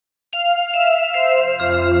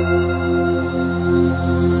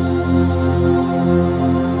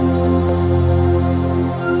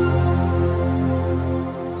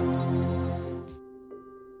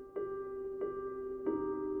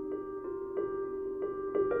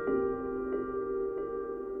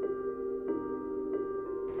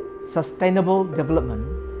sustainable development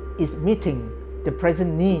is meeting the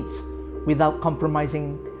present needs without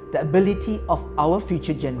compromising the ability of our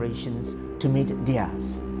future generations to meet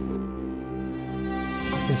theirs.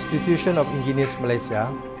 Institution of Engineers Malaysia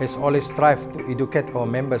has always strived to educate our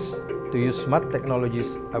members to use smart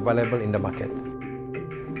technologies available in the market.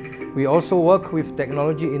 We also work with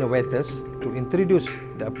technology innovators to introduce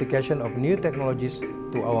the application of new technologies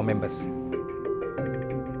to our members.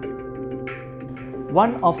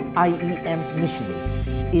 One of IEM's missions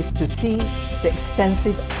is to see the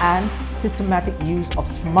extensive and systematic use of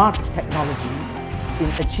smart technologies in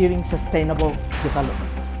achieving sustainable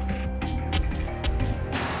development.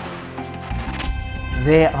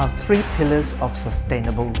 There are three pillars of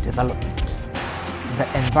sustainable development. The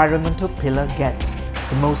environmental pillar gets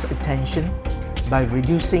the most attention by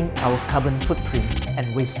reducing our carbon footprint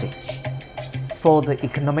and wastage. For the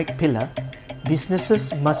economic pillar,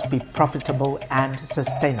 businesses must be profitable and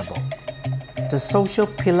sustainable. The social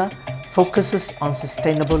pillar focuses on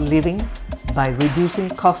sustainable living by reducing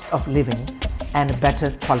cost of living and a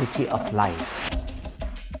better quality of life.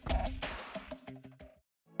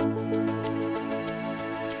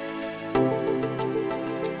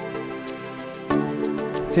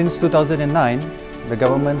 Since 2009, the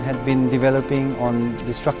government had been developing on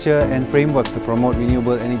the structure and framework to promote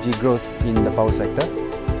renewable energy growth in the power sector.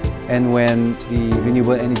 And when the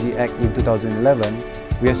Renewable Energy Act in 2011,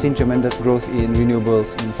 we have seen tremendous growth in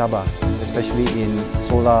renewables in Sabah, especially in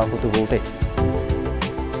solar photovoltaics.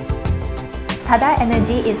 Tada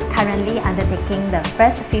Energy is currently undertaking the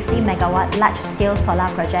first 50 megawatt large-scale solar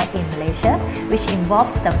project in Malaysia, which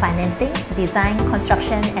involves the financing, design,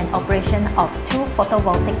 construction and operation of 2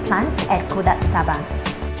 photovoltaic plants at Sabah.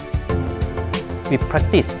 We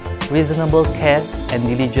practice reasonable care and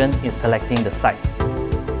diligence in selecting the site.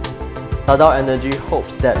 Tada Energy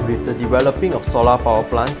hopes that with the developing of solar power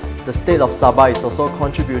plant, the State of Sabah is also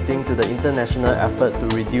contributing to the international effort to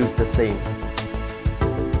reduce the same.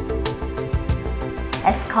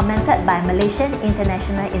 As commented by Malaysian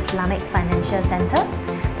International Islamic Financial Centre,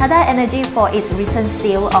 Tada Energy, for its recent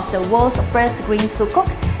sale of the world's first green sukuk,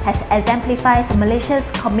 has exemplified Malaysia's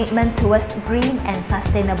commitment towards green and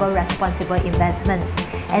sustainable responsible investments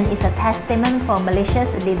and is a testament for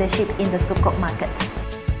Malaysia's leadership in the sukuk market.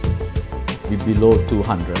 Be below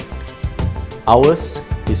 200. Ours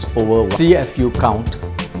is over. CFU count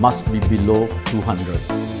must be below 200.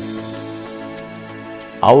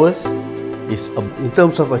 Ours is in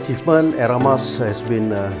terms of achievement, Eramas has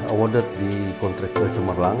been awarded the contractor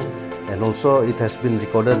Cemerlang, and also it has been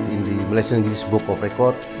recorded in the Malaysian Guinness Book of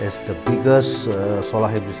Record as the biggest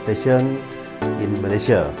solar hybrid station in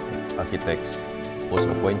Malaysia. Architects was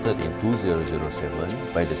appointed in 2007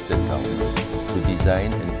 by the State Government to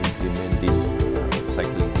design and implement this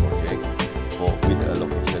cycling project with the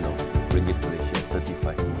allocation of Ringgit Malaysia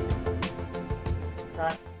 35 million.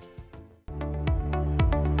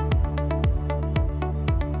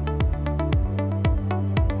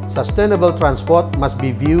 Sustainable transport must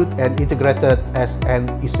be viewed and integrated as an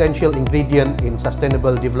essential ingredient in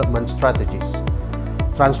sustainable development strategies.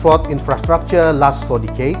 Transport infrastructure lasts for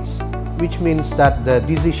decades, which means that the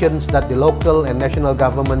decisions that the local and national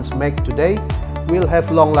governments make today will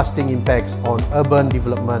have long-lasting impacts on urban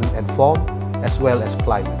development and form, as well as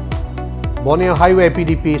climate. Borneo Highway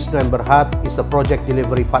PDP Sdn Bhd is a project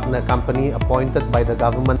delivery partner company appointed by the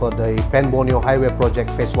government for the Pan-Borneo Highway Project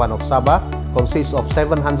Phase 1 of Sabah. Consists of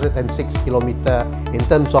 706 km. In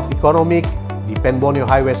terms of economic, the Pan-Borneo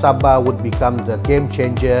Highway Sabah would become the game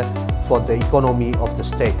changer for the economy of the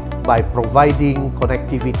state by providing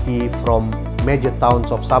connectivity from major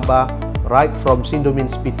towns of Sabah, right from Sindomin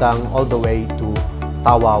Spitang all the way to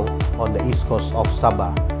too.While on the east coast of Sabah.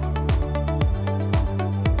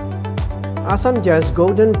 Assam Jazz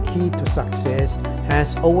golden key to success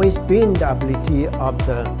has always been the ability of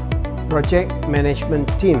the project management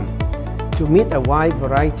team to meet a wide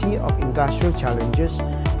variety of industrial challenges.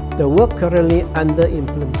 The work currently under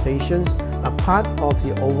implementations are part of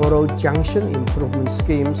the overall junction improvement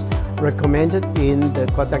schemes recommended in the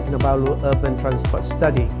Kota Kinabalu Urban Transport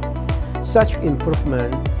Study. Such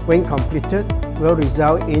improvement, when completed, will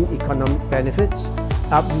result in economic benefits,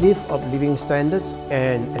 uplift of living standards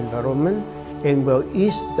and environment, and will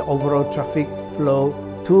ease the overall traffic flow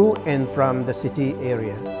to and from the city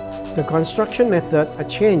area. The construction method are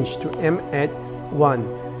changed to aim at 1.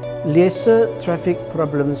 Lesser traffic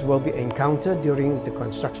problems will be encountered during the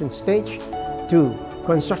construction stage. 2.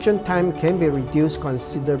 Construction time can be reduced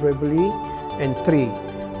considerably. And 3.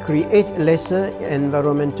 Create lesser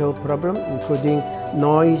environmental problem, including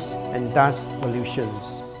noise and dust pollutions.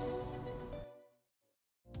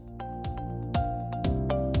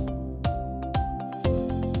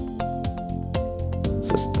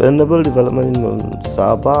 Sustainable development in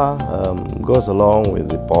Sabah goes along with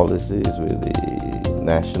the policies, with the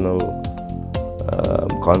national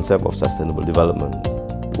concept of sustainable development.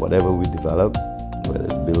 Whatever we develop, whether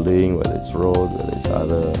it's building, whether it's road, whether it's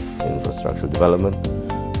other infrastructure development,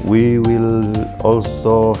 we will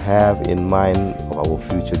also have in mind our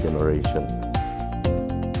future generation.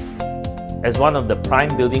 As one of the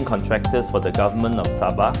prime building contractors for the government of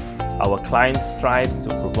Sabah, our client strives to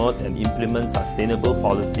promote and implement sustainable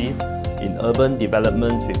policies in urban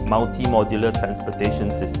developments with multi-modular transportation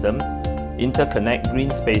system, interconnect green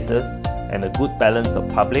spaces, and a good balance of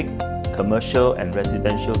public, commercial and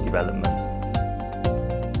residential developments.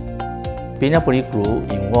 Pinapuri Group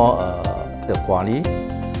involve the quality,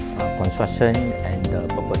 construction and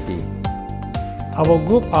property. Our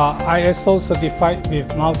group are ISO certified with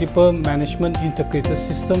multiple management integrated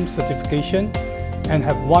system certification and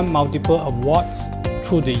have won multiple awards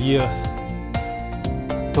through the years.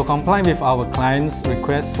 To comply with our clients'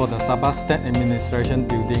 request for the Sabah State Administration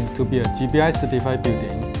building to be a GBI certified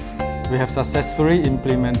building, we have successfully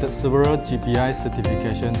implemented several GBI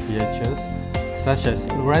certification features such as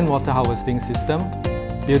rainwater harvesting system,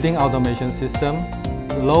 building automation system,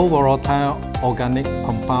 low volatile organic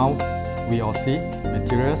compound (VOC)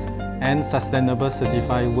 materials, and sustainable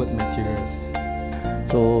certified wood materials.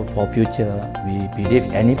 So for future, we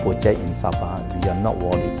believe any project in Sabah, we are not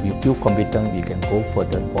worried. We feel competent, we can go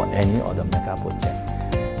further for any of the mega project.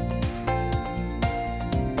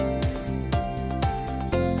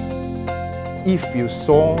 If you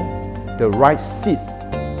sow the right seed,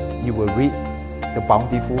 you will reap the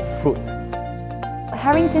bountiful fruit.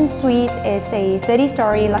 Harrington Suites is a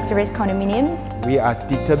 30-story luxurious condominium. We are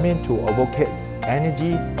determined to advocate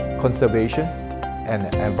energy conservation and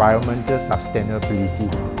environmental sustainability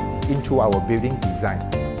into our building design.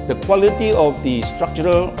 The quality of the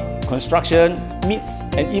structural construction meets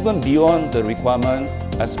and even beyond the requirement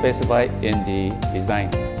as specified in the design.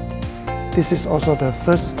 This is also the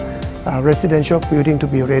first residential building to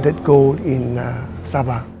be rated gold in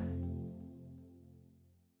Sabah.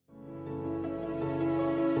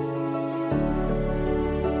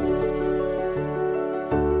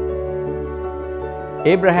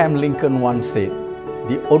 Abraham Lincoln once said,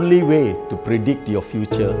 "The only way to predict your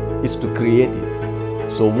future is to create it."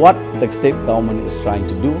 So what the state government is trying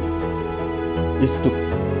to do is to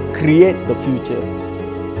create the future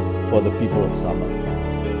for the people of Sabah.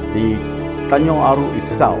 The Tanjung Aru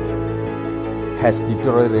itself has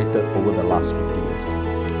deteriorated over the last 50 years.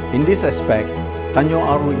 In this aspect, Tanjung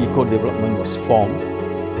Aru Eco Development was formed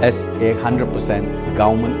as a 100%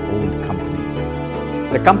 government-owned company.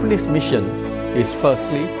 The company's mission is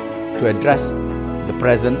firstly to address the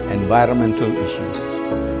present environmental issues,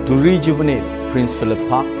 to rejuvenate Prince Philip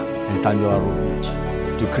Park and Tanjung Aru Beach,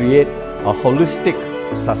 to create a holistic,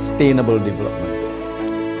 sustainable development,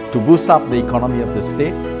 to boost up the economy of the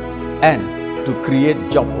state, and to create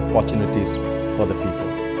job opportunities for the people.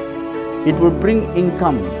 It will bring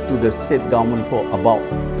income to the state government for about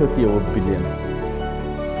 30 billion.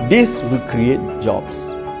 This will create jobs,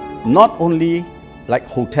 not only like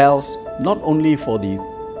hotels, not only for the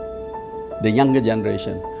younger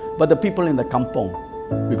generation, but the people in the kampong,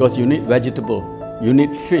 because you need vegetable, you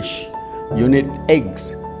need fish, you need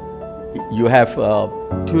eggs, you have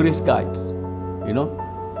tourist guides, you know,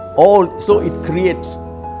 so it creates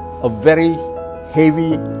a very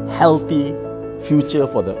heavy, healthy future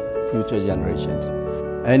for the future generations.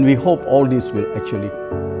 And we hope all this will actually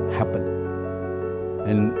happen.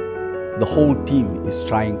 And the whole team is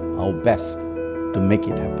trying our best to make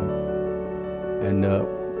it happen. And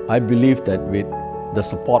I believe that with the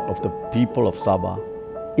support of the people of Sabah,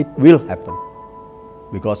 it will happen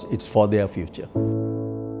because it's for their future.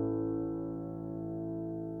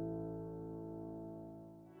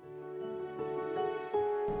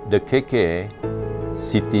 The KK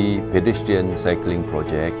City Pedestrian Cycling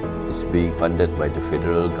Project is being funded by the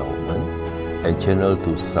federal government and channeled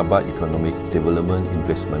to Sabah Economic Development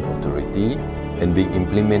Investment Authority and being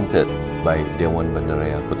implemented by Dewan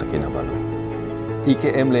Bandaraya Kota Kinabalu.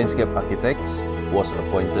 EKM Landscape Architects was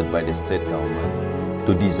appointed by the state government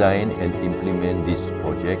to design and implement this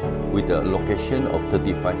project with a allocation of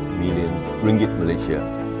 35 million ringgit Malaysia.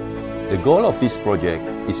 The goal of this project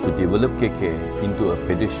is to develop KK into a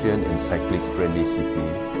pedestrian and cyclist-friendly city.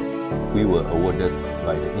 We were awarded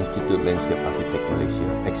by the Institute Landscape Architect Malaysia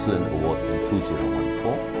Excellent Award in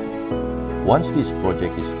 2014. Once this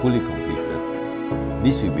project is fully completed,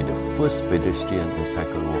 this will be the first pedestrian and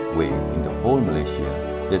cycle walkway in the whole Malaysia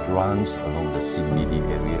that runs along the CBD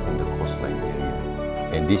area and the coastline area.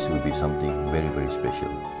 And this will be something very, very special.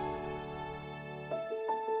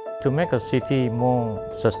 To make a city more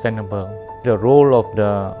sustainable, the role of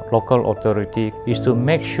the local authority is to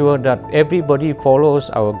make sure that everybody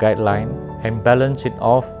follows our guideline and balance it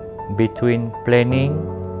off between planning,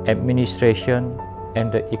 administration,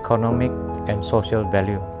 and the economic and social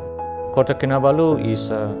value. Kota Kinabalu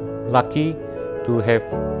is lucky to have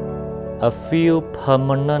a few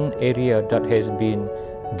permanent area that has been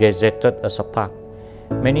gazetted as a park.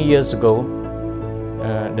 Many years ago,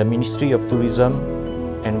 the Ministry of Tourism,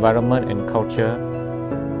 Environment and Culture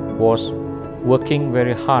was working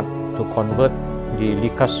very hard to convert the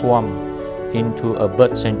Lika Swamp into a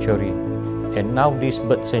bird sanctuary. And now this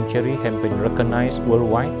bird sanctuary has been recognized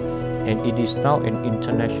worldwide, and it is now an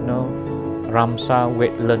international Ramsar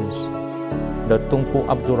wetlands. The Tunku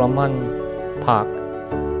Abdul Rahman Park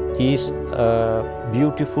is a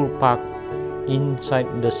beautiful park inside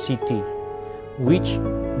the city, which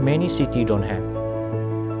many cities don't have.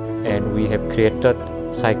 And we have created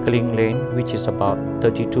cycling lane, which is about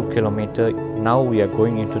 32 kilometers. Now we are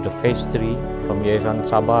going into the phase 3 from IEM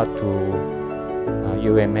Sabah to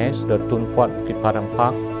UMS, the Tunfuat Bukit Padang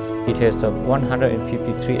Park. It has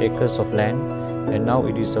 153 acres of land, and now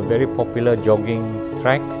it is a very popular jogging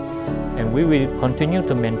track. And we will continue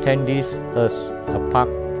to maintain this as a park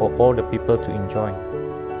for all the people to enjoy.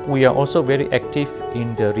 We are also very active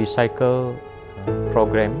in the recycle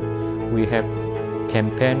program. We have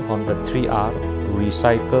campaign on the 3R: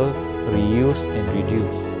 recycle, reuse and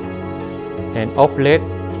reduce. And of late,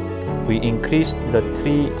 we increased the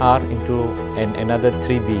 3R into another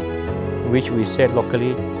 3B, which we said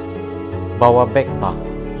locally, bawa bag bar.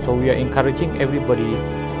 So we are encouraging everybody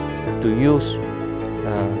to use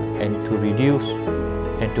and to reduce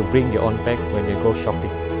and to bring their own bag when they go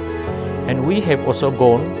shopping. And we have also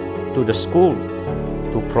gone to the school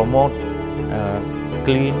to promote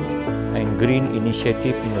clean and green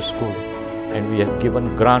initiative in the school. And we have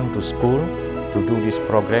given grant to school to do this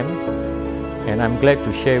program. And I'm glad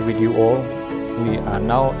to share with you all, we are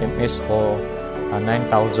now MSO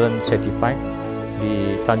 9000 certified.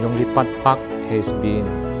 The Tanjung Lipat Park has been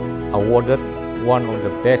awarded one of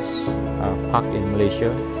the best park in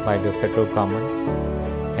Malaysia by the federal government.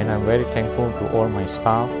 And I'm very thankful to all my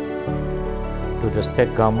staff, to the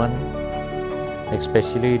state government,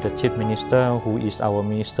 especially the Chief Minister, who is our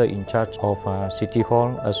Minister in charge of City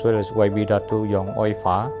Hall, as well as YB Datuk Yong Oi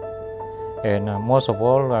Fa. And most of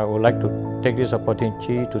all, I would like to take this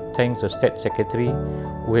opportunity to thank the State Secretary,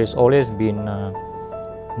 who has always been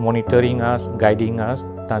monitoring us, guiding us,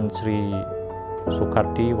 Tan Sri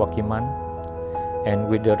Sukarti Wakiman, and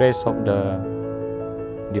with the rest of the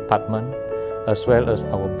department, as well as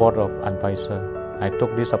our Board of Advisors. I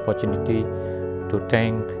took this opportunity to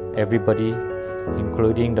thank everybody,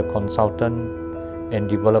 including the consultant and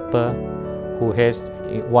developer who has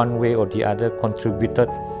in one way or the other contributed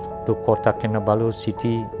to Kota Kinabalu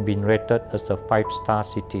city being rated as a 5-star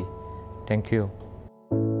city. Thank you.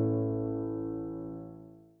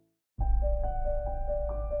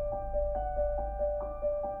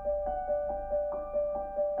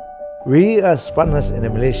 We as partners in the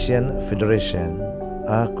Malaysian Federation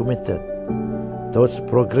are committed towards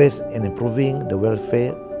progress in improving the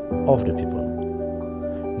welfare of the people,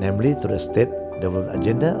 namely through the State Development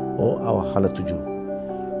Agenda or our Hala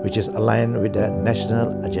 7, which is aligned with the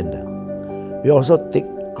national agenda. We also take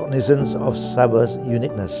cognizance of Sabah's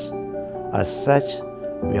uniqueness. As such,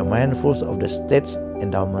 we are mindful of the state's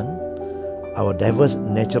endowment, our diverse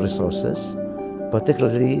natural resources,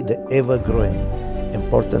 particularly the ever-growing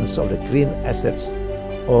importance of the green assets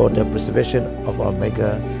or the preservation of our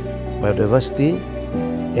mega biodiversity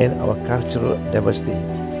and our cultural diversity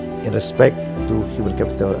in respect to human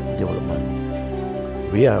capital development.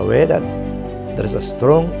 We are aware that there is a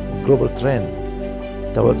strong global trend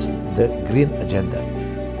towards the green agenda.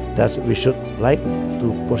 Thus, we should like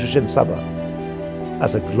to position Sabah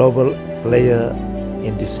as a global player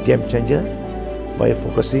in this game changer by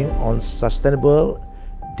focusing on sustainable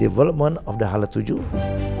development of the Hala 7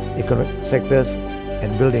 economic sectors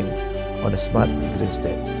and building on a smart green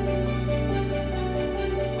state.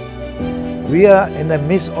 We are in the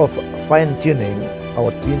midst of fine-tuning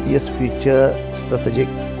our 20 years future strategic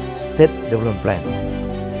state development plan,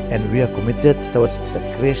 and we are committed towards the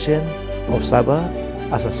creation of Sabah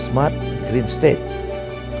as a smart green state.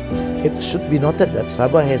 It should be noted that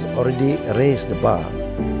Sabah has already raised the bar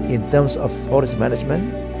in terms of forest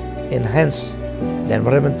management, enhanced the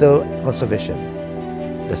environmental conservation.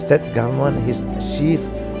 The state government has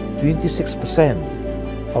achieved 26%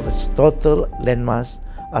 of its total landmass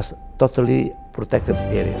as totally protected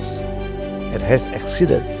areas. It has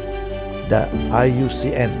exceeded the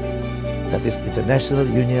IUCN, that is International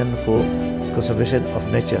Union for conservation of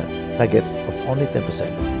nature targets of only 10%.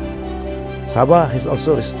 Sabah has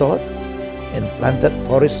also restored and planted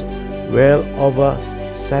forests well over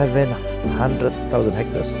 700,000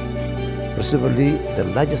 hectares, presumably the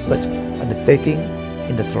largest such undertaking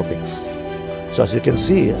in the tropics. So as you can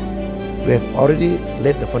see, we have already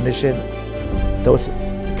laid the foundation towards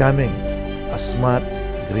becoming a smart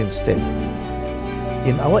green state.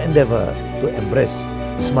 In our endeavor to embrace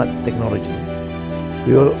smart technology,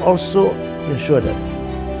 we will also ensure that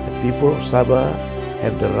the people of Sabah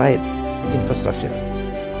have the right infrastructure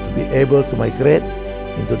to be able to migrate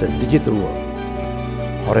into the digital world.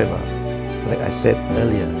 However, like I said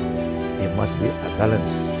earlier, there must be a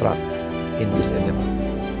balance struck in this endeavor.